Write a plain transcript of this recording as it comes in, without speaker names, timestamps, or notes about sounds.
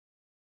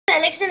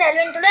Alex and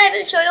Alvin. Today I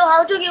will show you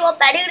how to give a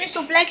pedigree,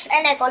 suplex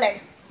and acolade.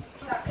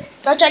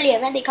 तो चलिए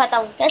मैं दिखाता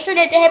हूँ कैसे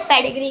देते हैं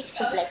pedigree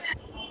suplex.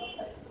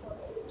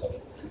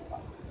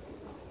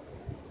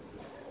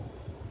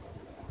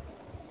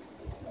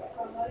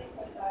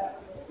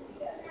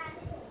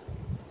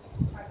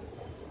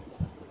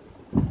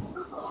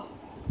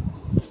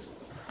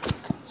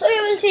 So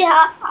you will see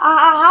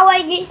how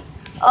I give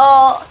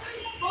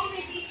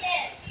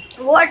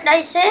what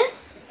I say.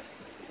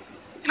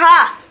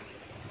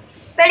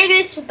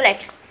 Pedigree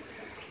suplex.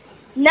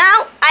 Now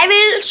I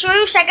will show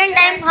you second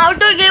time how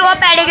to give a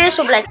pedigree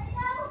suplex.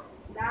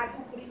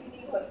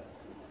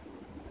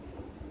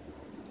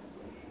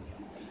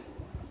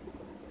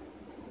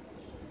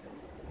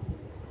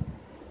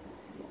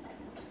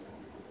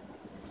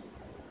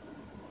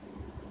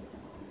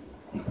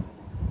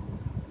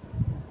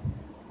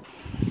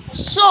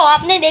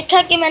 आपने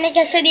देखा कि मैंने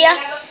कैसे दिया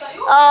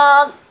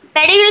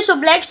पेडिग्री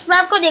सुप्लेक्स. मैं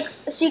आपको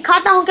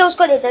सिखाता हूँ कि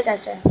उसको देते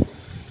कैसे.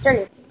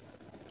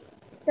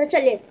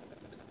 चलिए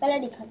पहले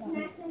दिखाता हूँ.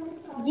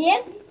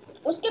 ये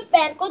उसके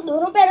पैर को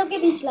दोनों पैरों के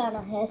बीच लाना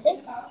है, ऐसे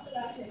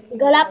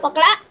गला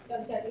पकड़ा,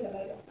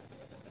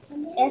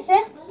 ऐसे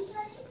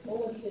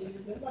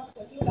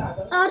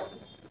और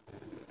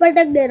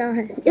पटक देना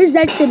है. Is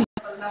that simple.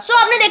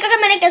 आपने देखा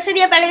कि मैंने कैसे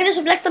दिया पेडिग्री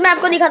सुप्लेक्स. तो मैं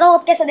आपको दिखाता हूँ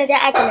अब कैसे देते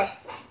हैं एकोलेड.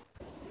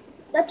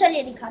 तो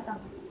चलिए दिखाता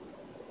हूँ.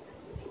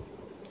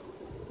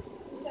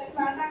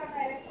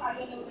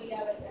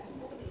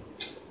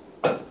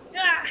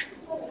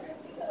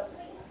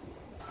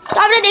 तो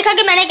आपने देखा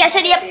कि मैंने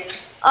कैसे दिया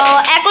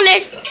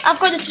एकोलेड.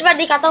 आपको दूसरी बार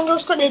दिखाता हूँ कि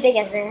उसको देते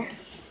कैसे हैं.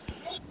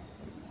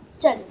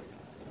 चलिए.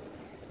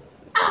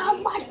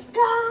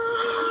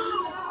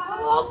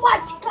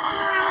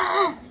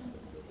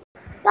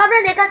 तो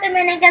आपने देखा कि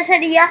मैंने कैसे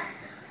दिया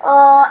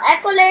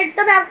एकोलेड.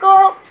 तो मैं आपको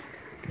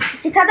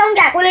सिखाता हूँ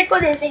कि एकोलेड को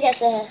देते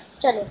कैसे हैं.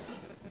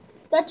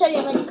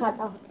 चलिए मैं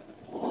दिखाता हूँ.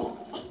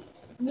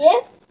 ये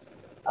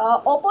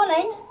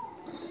ओपोनेंट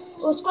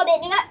उसको दे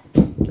देगा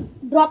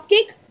ड्रॉप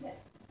किक,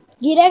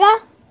 गिरेगा,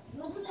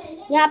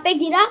 यहाँ पे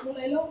गिरा,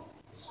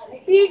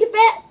 पीठ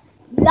पे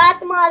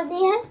लात मार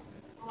दी है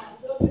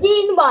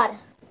 3 बार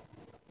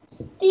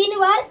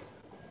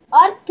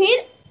और फिर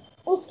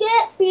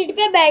उसके पीठ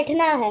पे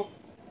बैठना है.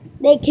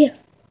 देखिए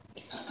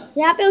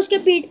यहाँ पे उसके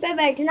पीठ पे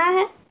बैठना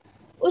है.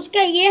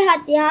 उसका ये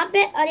हाथ यहाँ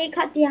पे और एक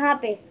हाथ यहाँ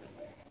पे,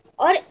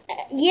 और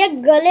ये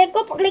गले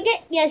को पकड़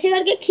के ऐसे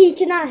करके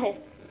खींचना है.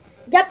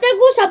 जब तक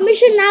वो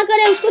सबमिशन ना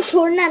करे उसको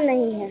छोड़ना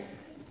नहीं है.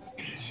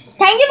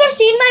 Thank you for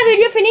seeing my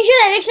video Finisher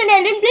Alex and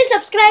Alvin. Please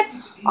subscribe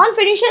on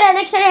Finisher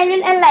Alex and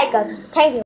Alvin and like us. Thank you.